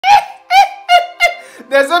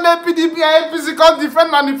There's only PDP and APC called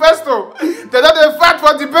different manifesto. They don't fight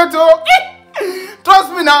for debate.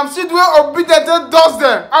 Trust me now, see the way obedient does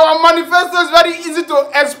them. Our manifesto is very easy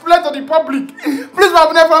to explain to the public. Please,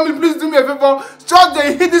 my family, please do me a favor. Just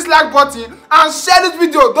hit this like button and share this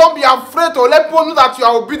video. Don't be afraid to let people know that you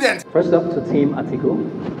are obedient. First up to Team Atiku.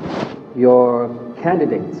 Your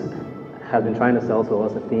candidate has been trying to sell to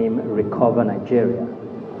us the theme Recover Nigeria,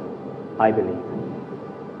 I believe.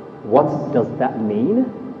 What does that mean,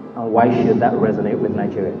 and why should that resonate with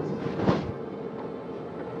Nigerians?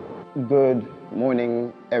 Good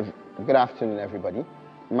morning, good afternoon, everybody.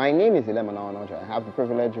 My name is Ilemana Onoja. I have the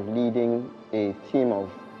privilege of leading a team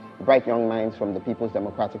of bright young minds from the People's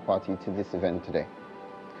Democratic Party to this event today.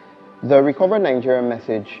 The Recover Nigeria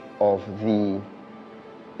message of the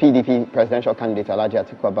PDP presidential candidate Alhaji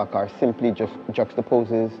Atiku Abubakar simply just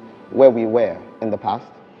juxtaposes where we were in the past,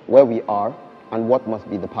 where we are, and what must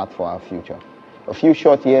be the path for our future. A few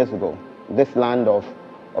short years ago, this land of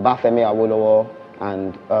Obafemi Awolowo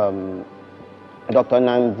and Dr.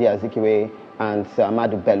 Nnamdi Azikiwe and Sir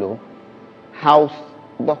Ahmadu Bello housed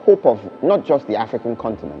the hope of not just the African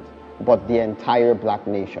continent, but the entire black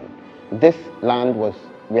nation. This land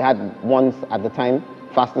we had once at the time,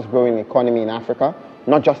 fastest growing economy in Africa,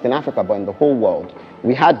 not just in Africa, but in the whole world.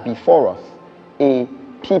 We had before us a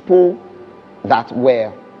people that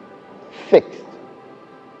were fixed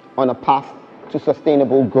on a path to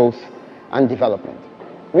sustainable growth and development.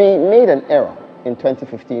 We made an error in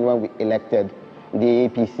 2015 when we elected the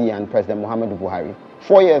APC and President Muhammadu Buhari.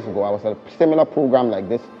 4 years ago, I was at a similar program like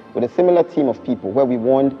this with a similar team of people where we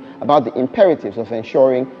warned about the imperatives of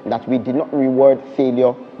ensuring that we did not reward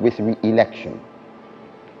failure with re-election.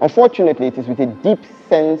 Unfortunately, it is with a deep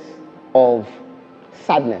sense of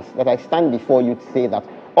sadness that I stand before you to say that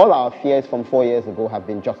all our fears from 4 years ago have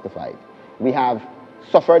been justified. We have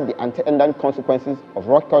suffered the attendant consequences of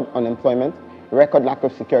record unemployment, record lack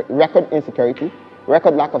of security, record insecurity,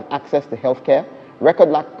 record lack of access to healthcare,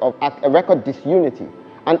 record disunity,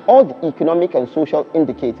 and all the economic and social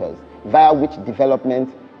indicators via which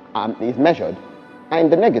development is measured are in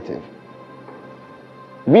the negative.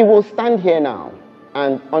 We will stand here now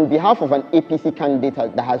and on behalf of an APC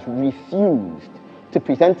candidate that has refused to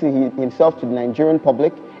present himself to the Nigerian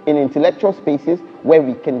public in intellectual spaces where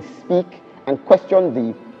we can speak and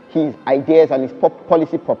question his ideas and his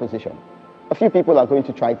policy proposition. A few people are going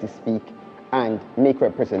to try to speak and make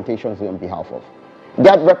representations on behalf of.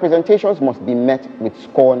 Their representations must be met with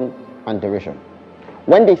scorn and derision.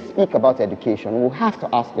 When they speak about education, we'll have to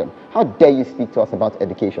ask them, how dare you speak to us about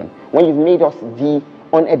education when you've made us the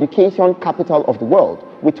education capital of the world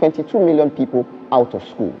with 22 million people out of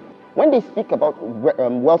school? When they speak about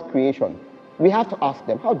wealth creation, we have to ask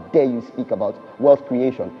them, how dare you speak about wealth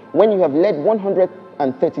creation when you have led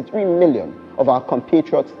 133 million of our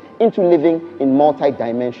compatriots into living in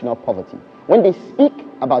multi-dimensional poverty? When they speak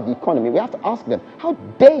about the economy, we have to ask them, how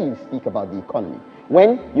dare you speak about the economy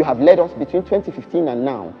when you have led us between 2015 and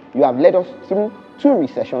now, you have led us through 2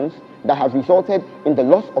 recessions that have resulted in the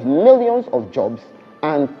loss of millions of jobs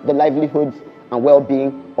and the livelihoods and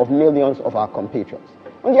well-being of millions of our compatriots.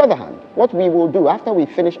 On the other hand, what we will do after we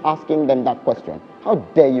finish asking them that question, how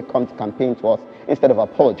dare you come to campaign to us instead of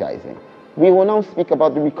apologizing? We will now speak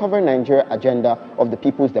about the Recover Nigeria agenda of the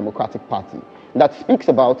People's Democratic Party that speaks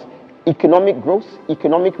about economic growth,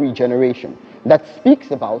 economic regeneration, that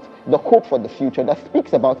speaks about the hope for the future, that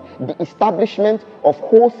speaks about the establishment of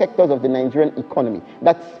whole sectors of the Nigerian economy,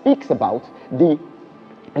 that speaks about the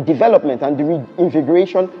development and the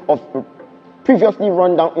reinvigoration of previously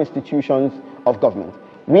run down institutions of government.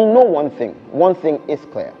 We know one thing is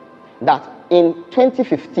clear, that in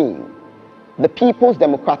 2015, the People's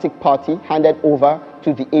Democratic Party handed over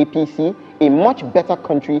to the APC a much better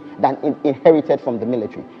country than it inherited from the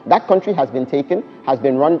military. That country has been taken, has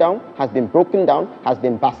been run down, has been broken down, has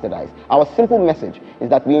been bastardized. Our simple message is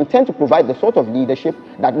that we intend to provide the sort of leadership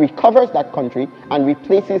that recovers that country and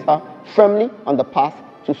replaces her firmly on the path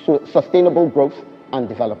to sustainable growth and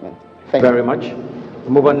development. Thank you very much.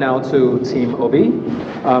 We'll move on now to Team Obi.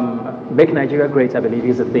 Make Nigeria Great, I believe,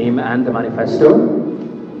 is the theme and the manifesto.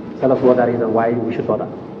 Tell us what that is and why we should bother.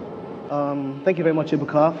 Thank you very much,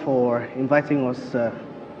 Ibuka, for inviting us to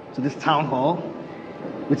this town hall,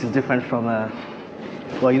 which is different from,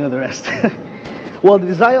 well, you know the rest. Well, the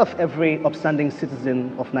desire of every upstanding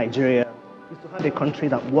citizen of Nigeria is to have a country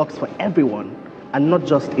that works for everyone and not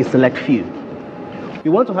just a select few. We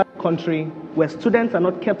want to have a country where students are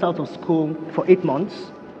not kept out of school for 8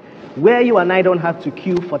 months, where you and I don't have to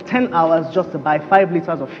queue for 10 hours just to buy 5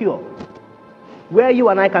 liters of fuel, where you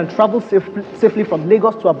and I can travel safely from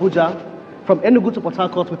Lagos to Abuja, from Enugu to Port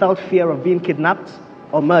Harcourt without fear of being kidnapped,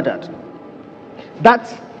 or murdered.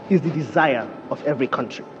 That is the desire of every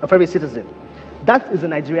country, of every citizen. That is the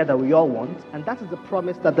Nigeria that we all want, and that is the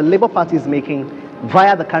promise that the Labour Party is making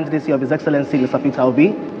via the candidacy of His Excellency Mr. Peter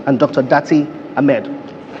Obi and Dr. Dati Ahmed.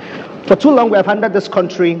 For too long, we have handed this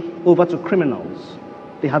country over to criminals.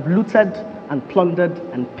 They have looted and plundered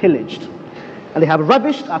and pillaged, and they have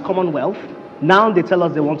ravished our commonwealth. Now they tell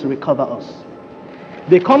us they want to recover us.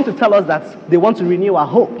 They come to tell us that they want to renew our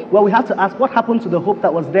hope. Well, we have to ask, what happened to the hope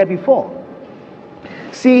that was there before?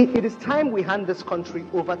 See, it is time we hand this country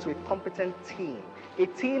over to a competent team, a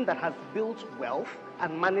team that has built wealth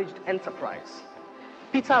and managed enterprise.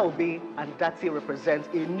 Peter Obi and Dati represent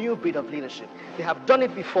a new breed of leadership. They have done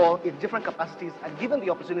it before in different capacities, and given the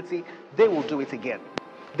opportunity, they will do it again.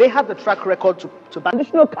 They have the track record to back.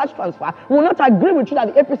 Additional cash transfer. We will not agree with you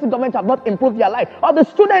that the APC government have not improved their life. Or the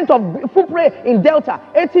students of Fupre in Delta,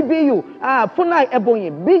 ATBU, Funai Ebonyi,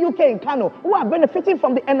 BUK in Kano, who are benefiting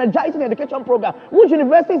from the energizing education program, which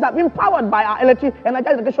universities have been powered by our energized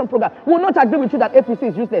education program. We will not agree with you that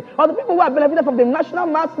APC is useless. Or the people who are benefiting from the National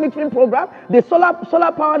Mass Metering program, the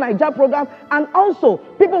Solar Power Niger program, and also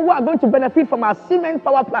people who are going to benefit from our cement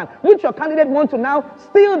power plant, which your candidate wants to now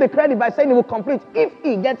steal the credit by saying he will complete if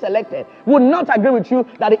he gets elected. Would not agree with you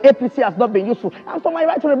that the APC has not been useful. And for my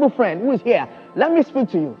right honorable friend who is here, let me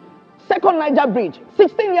speak to you. Second Niger Bridge,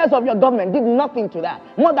 16 years of your government did nothing to that,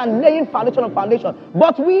 more than laying foundation on foundation.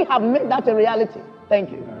 But we have made that a reality.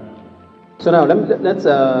 Thank you. So now let's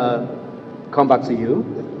come back to you.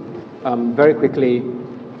 Very quickly,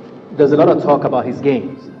 there's a lot of talk about his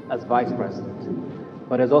gains as vice president.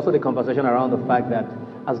 But there's also the conversation around the fact that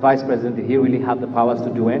as vice president, did he really have the powers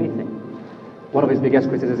to do anything? One of his biggest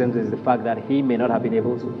criticisms is the fact that he may not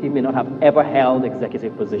have ever held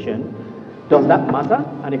executive position. Does that matter?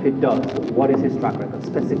 And if it does, what is his track record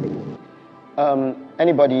specifically?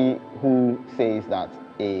 Anybody who says that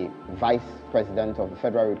a vice president of the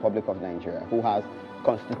Federal Republic of Nigeria who has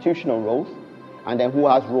constitutional roles and then who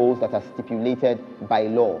has roles that are stipulated by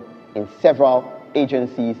law in several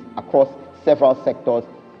agencies across several sectors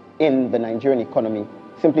in the Nigerian economy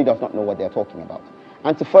simply does not know what they're talking about.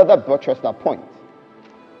 And to further buttress that point,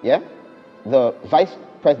 the Vice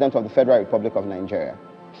President of the Federal Republic of Nigeria,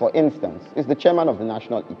 for instance, is the Chairman of the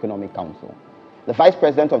National Economic Council. The Vice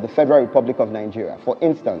President of the Federal Republic of Nigeria, for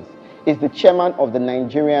instance, is the Chairman of the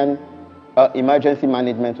Nigerian Emergency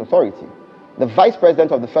Management Authority. The Vice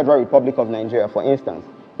President of the Federal Republic of Nigeria, for instance,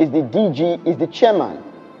 is the Chairman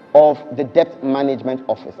of the Debt Management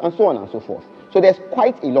Office, and so on and so forth. So there's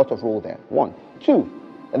quite a lot of role there, one. Two,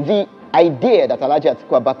 the idea that Alhaji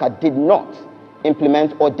Atiku Abubakar did not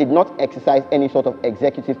implement or did not exercise any sort of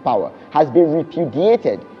executive power has been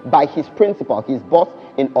repudiated by his principal, his boss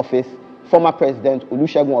in office, former President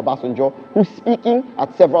Olusegun Obasanjo, who, speaking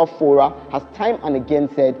at several fora, has time and again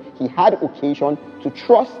said he had occasion to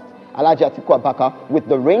trust Alhaji Atiku Abubakar with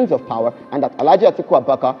the reins of power, and that Alhaji Atiku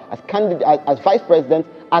Abubakar, as vice president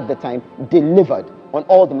at the time, delivered on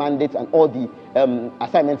all the mandates and all the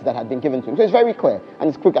assignments that had been given to him. So it's very clear and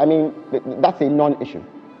it's quick. I mean, that's a non-issue.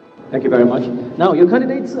 Thank you very much. Now, your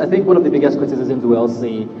candidates, I think one of the biggest criticisms we all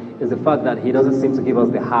see is the fact that he doesn't seem to give us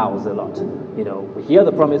the hows a lot. You know, we hear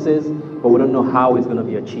the promises, but we don't know how it's going to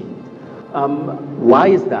be achieved. Why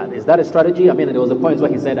is that? Is that a strategy? I mean, there was a point where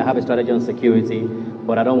he said, I have a strategy on security,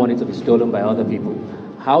 but I don't want it to be stolen by other people.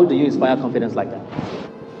 How do you inspire confidence like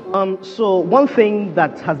that? So one thing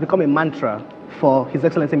that has become a mantra for His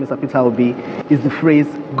Excellency Mr. Peter Obi is the phrase,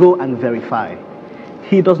 go and verify.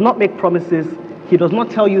 He does not make promises. He does not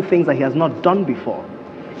tell you things that he has not done before.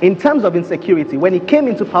 In terms of insecurity, when he came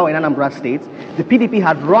into power in Anambra State, the PDP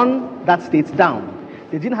had run that state down.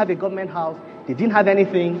 They didn't have a government house. They didn't have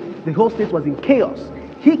anything. The whole state was in chaos.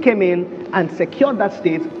 He came in and secured that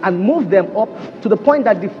state and moved them up to the point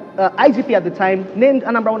that the IGP at the time named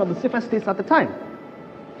Anambra one of the safest states at the time.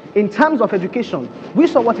 In terms of education, we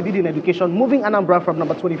saw what he did in education, moving Anambra from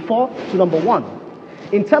number 24 to number 1.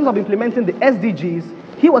 In terms of implementing the SDGs,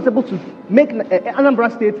 he was able to make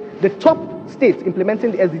Anambra State the top state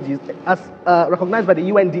implementing the SDGs as recognized by the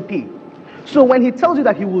UNDP. So when he tells you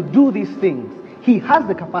that he will do these things, he has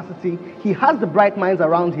the capacity, he has the bright minds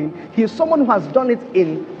around him, he is someone who has done it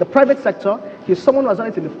in the private sector, he is someone who has done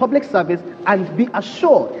it in the public service, and be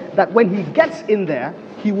assured that when he gets in there,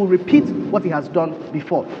 he will repeat what he has done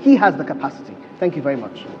before. He has the capacity. Thank you very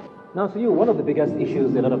much. Now, to you, one of the biggest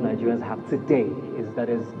issues a lot of Nigerians have today is that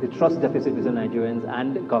is the trust deficit between Nigerians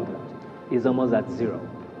and government is almost at zero,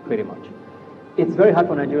 pretty much. It's very hard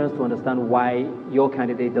for Nigerians to understand why your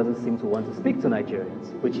candidate doesn't seem to want to speak to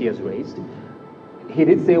Nigerians, which he has raised. He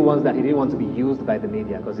did say once that he didn't want to be used by the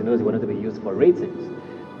media because he knows he wanted to be used for ratings.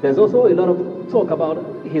 There's also a lot of talk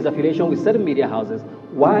about his affiliation with certain media houses.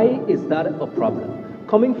 Why is that a problem?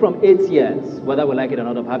 Coming from 8 years, whether we like it or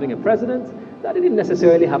not, of having a president that didn't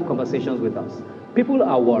necessarily have conversations with us, people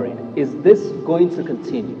are worried. Is this going to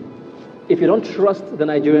continue? If you don't trust the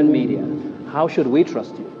Nigerian media, how should we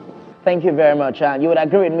trust you? Thank you very much. You would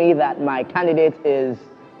agree with me that my candidate is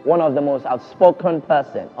one of the most outspoken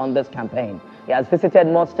person on this campaign. He has visited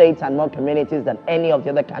more states and more communities than any of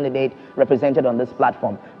the other candidates represented on this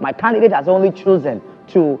platform. My candidate has only chosen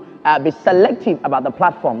to be selective about the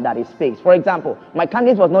platform that he speaks. For example, my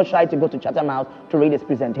candidate was not shy to go to Chatham House to read his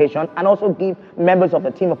presentation and also give members of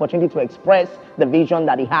the team opportunity to express the vision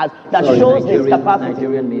that he has that shows his capacity.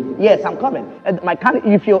 Nigerian media. Yes, I'm coming. My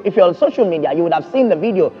candidate, if you're on social media, you would have seen the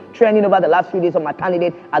video trending over the last few days of my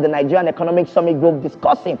candidate at the Nigerian Economic Summit Group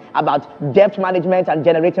discussing about debt management and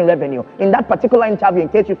generating revenue. In that particular interview, in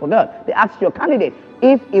case you forgot, they asked your candidate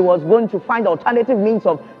if he was going to find alternative means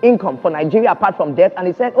of income for Nigeria apart from debt, and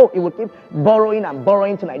he said, oh, he would keep borrowing and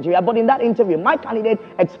borrowing to Nigeria. But in that interview, my candidate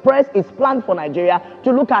expressed his plan for Nigeria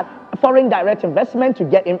to look at foreign direct investment to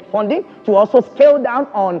get in funding, to also scale down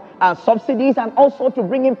on subsidies, and also to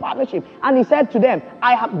bring in partnership. And he said to them,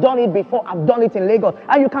 I have done it before, I've done it in Lagos.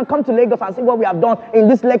 And you can come to Lagos and see what we have done in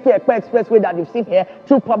this Lekki-Ekpe Expressway that you've seen here,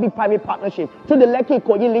 through public-private partnership, to the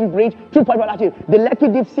Lekki-Ikoyi Link Bridge, through public partnership, the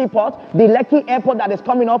Lekki Deep Sea Port, the Lekki Airport that is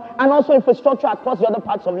coming up, and also infrastructure across the other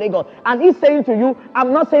parts of Lagos. And he's saying to you,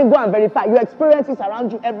 I'm not saying go and verify, you experience this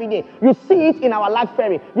around you every day. You see it in our Lag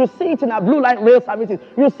Ferry, you see it in our Blue Line rail services,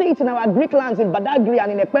 you see it in our Greek lands in Badagry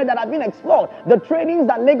and in Ekpe that have been explored. The trainings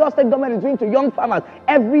that Lagos State government is doing to young farmers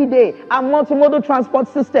every day, our multimodal transport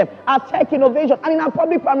system, our tech innovation, and in our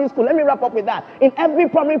public primary school. Let me wrap up with that. In every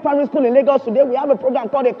primary school in Lagos today, we have a program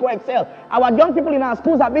called Eco Excel. Our young people in our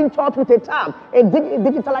schools are being taught with a tab, a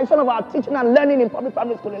digitalization of our teaching and learning in public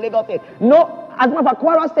primary school in Lagos State. No, as a matter of fact,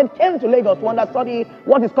 Kwara State came to Lagos to understudy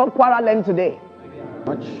what is called Kwara Learn Today.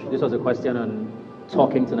 This was a question on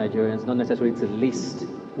talking to Nigerians, not necessarily to list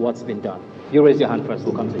what's been done. You raise your hand first,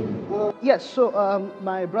 we'll come to you. Yes, so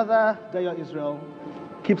my brother Dayo Israel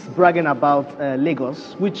keeps bragging about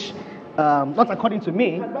Lagos, which not according to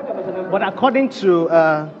me, but according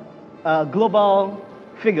to global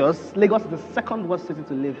figures, Lagos is the second worst city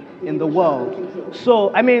to live in the world.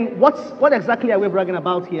 So, I mean, what exactly are we bragging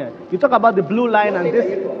about here? You talk about the blue line and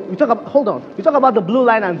this. You talk about the blue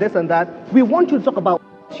line and this and that. We want you to talk about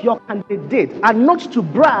what your candidate did, and not to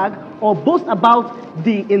brag or boast about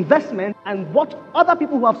the investment and what other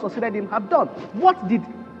people who have succeeded him have done. What did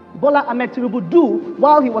Bola Ahmed Tinubu do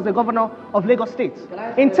while he was the governor of Lagos State?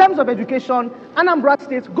 In terms of education, Anambra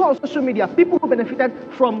State, go on social media, people who benefited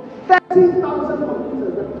from 30,000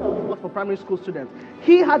 computers for primary school students.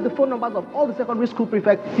 He had the phone numbers of all the secondary school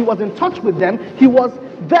prefects. He was in touch with them. He was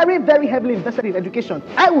very, very heavily invested in education.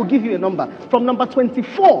 I will give you a number. From number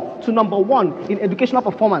 24 to number 1 in educational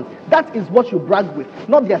performance. That is what you brag with,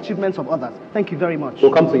 not the achievements of others. Thank you very much.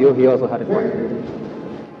 We'll come to you. He also had a point.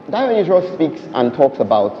 Dayo Israel speaks and talks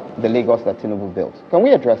about the Lagos that Tinubu built. Can we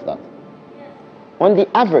address that? On the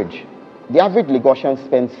average Lagosian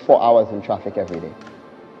spends 4 hours in traffic every day.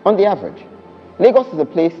 On the average. Lagos is a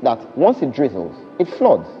place that once it drizzles, it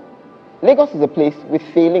floods. Lagos is a place with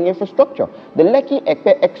failing infrastructure. The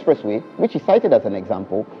Lekki-Ekpe Expressway, which is cited as an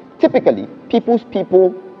example, typically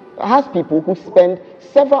has people who spend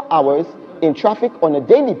several hours in traffic on a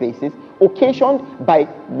daily basis, occasioned by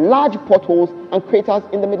large potholes and craters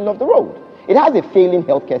in the middle of the road. It has a failing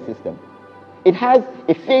healthcare system. It has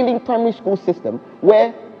a failing primary school system,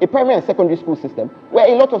 where a primary and secondary school system, where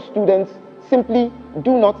a lot of students simply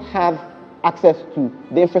do not have access to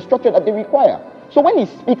the infrastructure that they require. So when he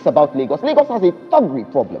speaks about Lagos, Lagos has a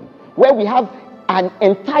thuggery problem, where we have an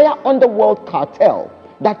entire underworld cartel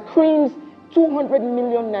that creams 200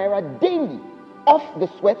 million naira daily off the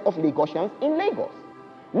sweat of Lagosians in Lagos.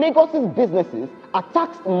 Lagos's businesses are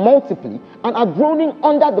taxed multiply and are groaning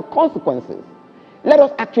under the consequences. Let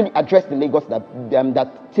us actually address the Lagos that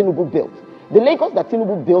Tinubu built. The Lagos that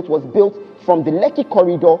Tinubu built was built from the Lekki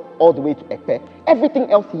corridor all the way to Ekpe. Everything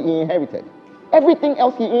else he inherited.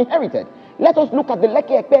 Let us look at the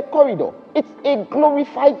Lekki-Ekpe corridor. It's a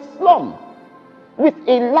glorified slum with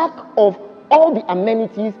a lack of all the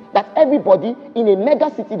amenities that everybody in a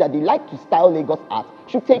mega city that they like to style Lagos as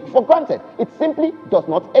should take for granted. It simply does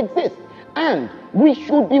not exist. And we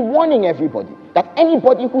should be warning everybody that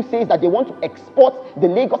anybody who says that they want to export the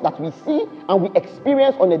Lagos that we see and we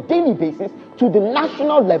experience on a daily basis to the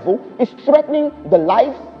national level is threatening the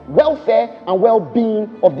lives, welfare, and well-being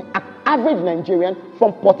of the average Nigerian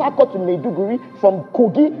from Port Harcourt to Maiduguri, from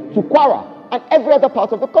Kogi to Kwara, and every other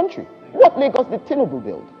part of the country. What Lagos did Tinubu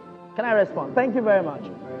build? Can I respond? Thank you very much.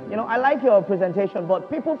 You know, I like your presentation,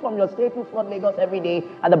 but people from your state who flood Lagos every day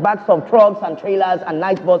at the backs of trucks and trailers and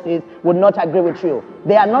night buses would not agree with you.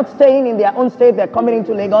 They are not staying in their own state, they're coming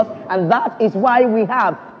into Lagos, and that is why we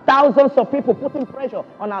have thousands of people putting pressure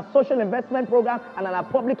on our social investment program and on our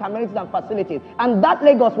public amenities and facilities. And that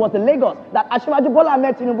Lagos was the Lagos that Asiwaju Bola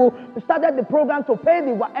Ahmed Tinubu started the program to pay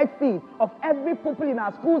the WAEC fees of every pupil in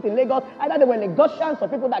our schools in Lagos, either they were Lagosians or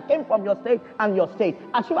people that came from your state and your state.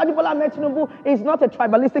 Asiwaju Bola Ahmed Tinubu is not a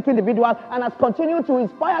tribalistic individual and has continued to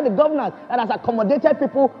inspire the governors that has accommodated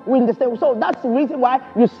people in the state. So that's the reason why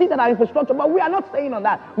you see that our infrastructure, but we are not staying on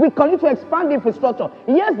that. We continue to expand the infrastructure.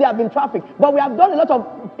 Yes, there have been traffic, but we have done a lot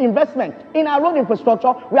of investment in our road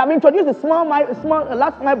infrastructure. We have introduced the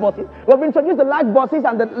last mile buses. We have introduced the large buses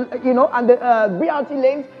and the BRT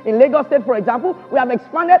lanes in Lagos State, for example. We have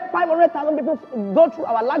expanded 500,000 people go through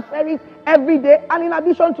our large ferries every day. And in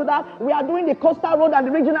addition to that, we are doing the coastal road and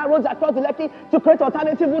the regional roads across the Lekki to create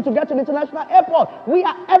alternative routes to get to the international airport. We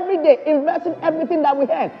are every day investing everything that we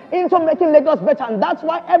have into making Lagos better. And that's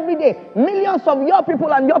why every day millions of your people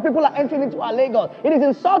are entering into our Lagos. It is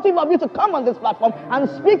insulting of you to come on this platform and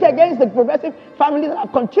speak against the progressive families that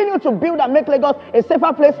have continued to build and make Lagos a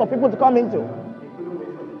safer place for people to come into.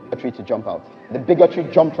 Bigotry to jump out. The bigotry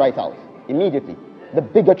jumped right out immediately. The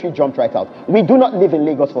bigotry jumped right out. We do not live in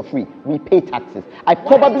Lagos for free. We pay taxes. I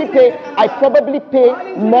probably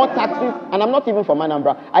pay more taxes, and I'm not even from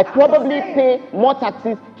Anambra. I probably pay more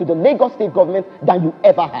taxes to the Lagos state government than you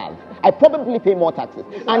ever have. I probably pay more taxes.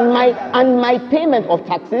 And my payment of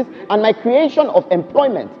taxes and my creation of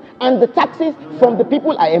employment and the taxes from the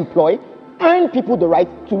people I employ earn people the right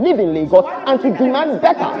to live in Lagos and to demand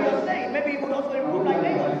better. Maybe you could also improve like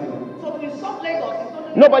Lagos. So to insult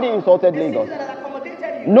Lagos, nobody insulted Lagos.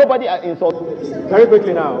 Nobody insulted. Very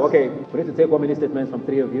quickly now, okay. We need to take 1 minute statements from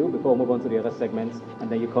 3 of you before we move on to the other segments,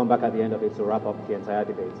 and then you come back at the end of it to wrap up the entire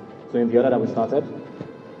debate. So in the order that we started.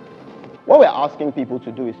 What we're asking people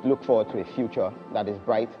to do is look forward to a future that is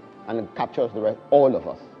bright and captures all of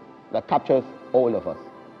us. That captures all of us.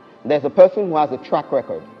 There's a person who has a track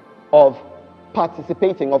record of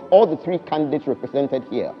participating, of all the 3 candidates represented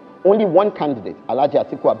here. Only one candidate, Alhaji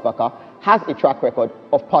Atiku Abubakar, has a track record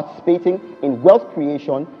of participating in wealth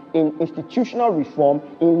creation, in institutional reform,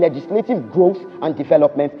 in legislative growth and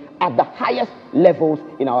development at the highest levels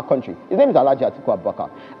in our country. His name is Alhaji Atiku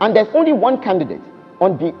Abubakar. And there's only one candidate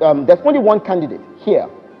here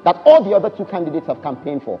that all the other 2 candidates have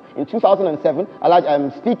campaigned for. In 2007,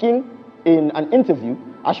 I'm speaking in an interview.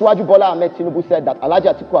 Asiwaju Bola Ahmed Tinubu said that Alhaji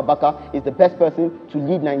Atiku Abubakar is the best person to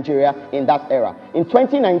lead Nigeria in that era. In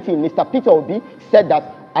 2019, Mr. Peter Obi said that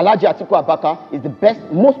Alhaji Atiku Abubakar is the best,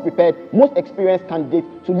 most prepared, most experienced candidate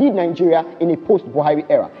to lead Nigeria in a post-Buhari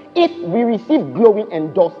era. If we receive glowing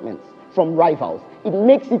endorsements from rivals, it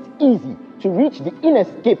makes it easy to reach the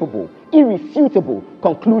inescapable, irrefutable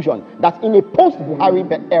conclusion that in a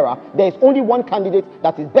post-Buhari era, there is only one candidate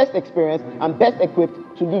that is best experienced and best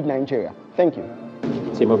equipped to lead Nigeria. Thank you.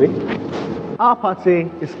 Our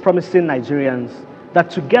party is promising Nigerians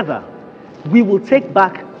that together we will take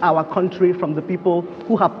back our country from the people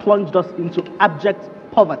who have plunged us into abject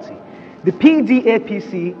poverty. The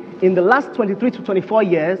APC in the last 23 to 24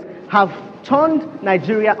 years have turned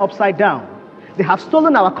Nigeria upside down. They have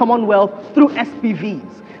stolen our commonwealth through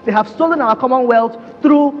SPVs. They have stolen our commonwealth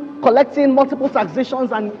through collecting multiple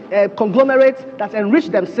taxations and conglomerates that enrich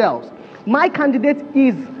themselves. My candidate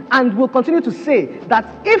is and will continue to say that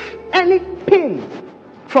if any pin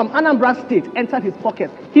from Anambra State entered his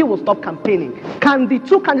pocket, he will stop campaigning. Can the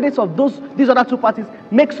 2 candidates of these other 2 parties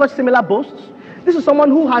make such similar boasts? This is someone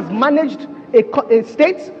who has managed a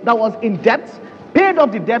state that was in debt, paid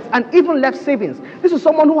off the debt, and even left savings. This is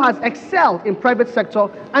someone who has excelled in private sector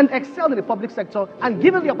and excelled in the public sector, and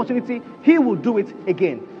given the opportunity, he will do it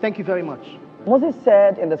again. Thank you very much. Moses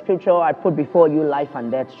said in the scripture, I put before you life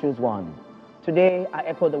and death, choose one. Today, I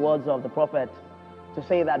echo the words of the prophet to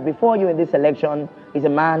say that before you in this election is a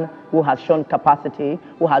man who has shown capacity,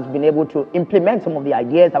 who has been able to implement some of the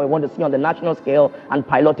ideas that we want to see on the national scale and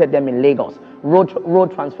piloted them in Lagos.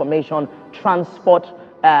 Road transformation, transport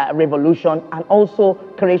revolution, and also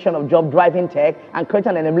creation of job-driving tech, and create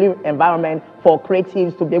an enabling environment for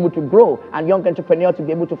creatives to be able to grow and young entrepreneurs to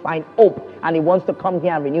be able to find hope. And he wants to come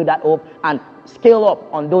here and renew that hope and scale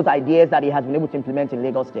up on those ideas that he has been able to implement in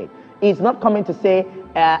Lagos State. He's not coming to say,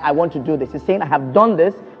 I want to do this. He's saying, I have done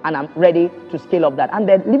this and I'm ready to scale up that. And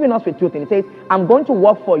then leaving us with 2 things. He says, I'm going to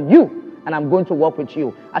work for you and I'm going to work with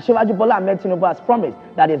you. Asiwaju Bola Ahmed Tinubu has promised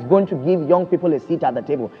that he's going to give young people a seat at the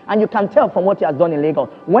table. And you can tell from what he has done in Lagos.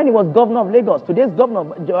 When he was governor of Lagos, today's governor,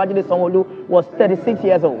 Babajide Sanwo-Olu, was 36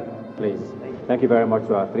 years old. Please. Thank you very much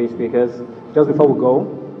to our 3 speakers. Just before we go,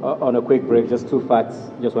 on a quick break, just 2 facts.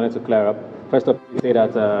 Just wanted to clear up. First up, you say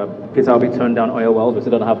that Peter Obi turned down oil wells. We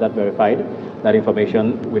still don't have that verified, that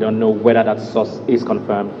information. We don't know whether that source is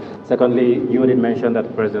confirmed. Secondly, you did mention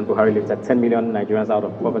that President Buhari lifted 10 million Nigerians out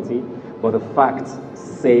of poverty, but the facts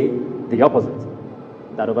say the opposite,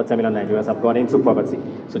 that over 10 million Nigerians have gone into poverty.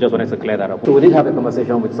 So just wanted to clear that up. So we did have a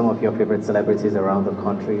conversation with some of your favorite celebrities around the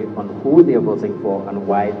country on who they are voting for and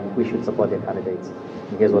why we should support their candidates.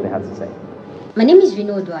 And here's what they had to say. My name is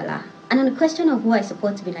Rino Oduala, and on the question of who I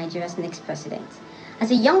support to be Nigeria's next president, as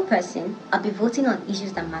a young person, I'll be voting on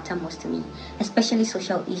issues that matter most to me, especially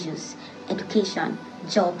social issues, education,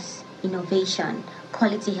 jobs, innovation,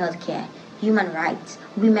 quality healthcare, human rights,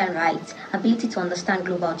 women's rights, ability to understand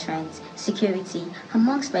global trends, security,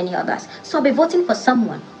 amongst many others. So I'll be voting for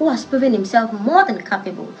someone who has proven himself more than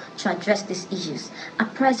capable to address these issues. A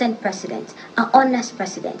present president, an honest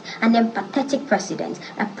president, an empathetic president,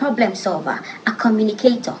 a problem solver, a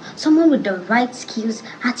communicator, someone with the right skills,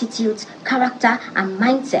 attitudes, character, and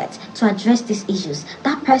mindset to address these issues.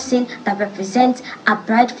 That person that represents a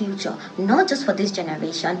bright future, not just for this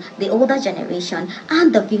generation, the older generation,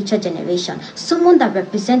 and the future generation. Someone that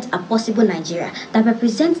represents a possible Nigeria, that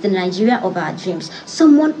represents the Nigeria of our dreams,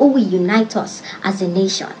 someone who will unite us as a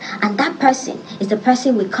nation. And that person is the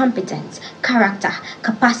person with competence, character,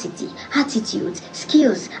 capacity, attitudes,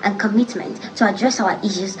 skills, and commitment to address our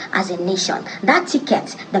issues as a nation. That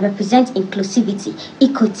ticket that represents inclusivity,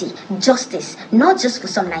 equity, justice, not just for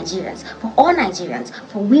some Nigerians, for all Nigerians,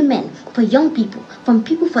 for women, for young people, from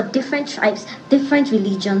people for different tribes, different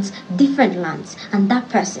religions, different lands. And that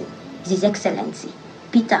person is His Excellency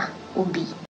Peter Obi.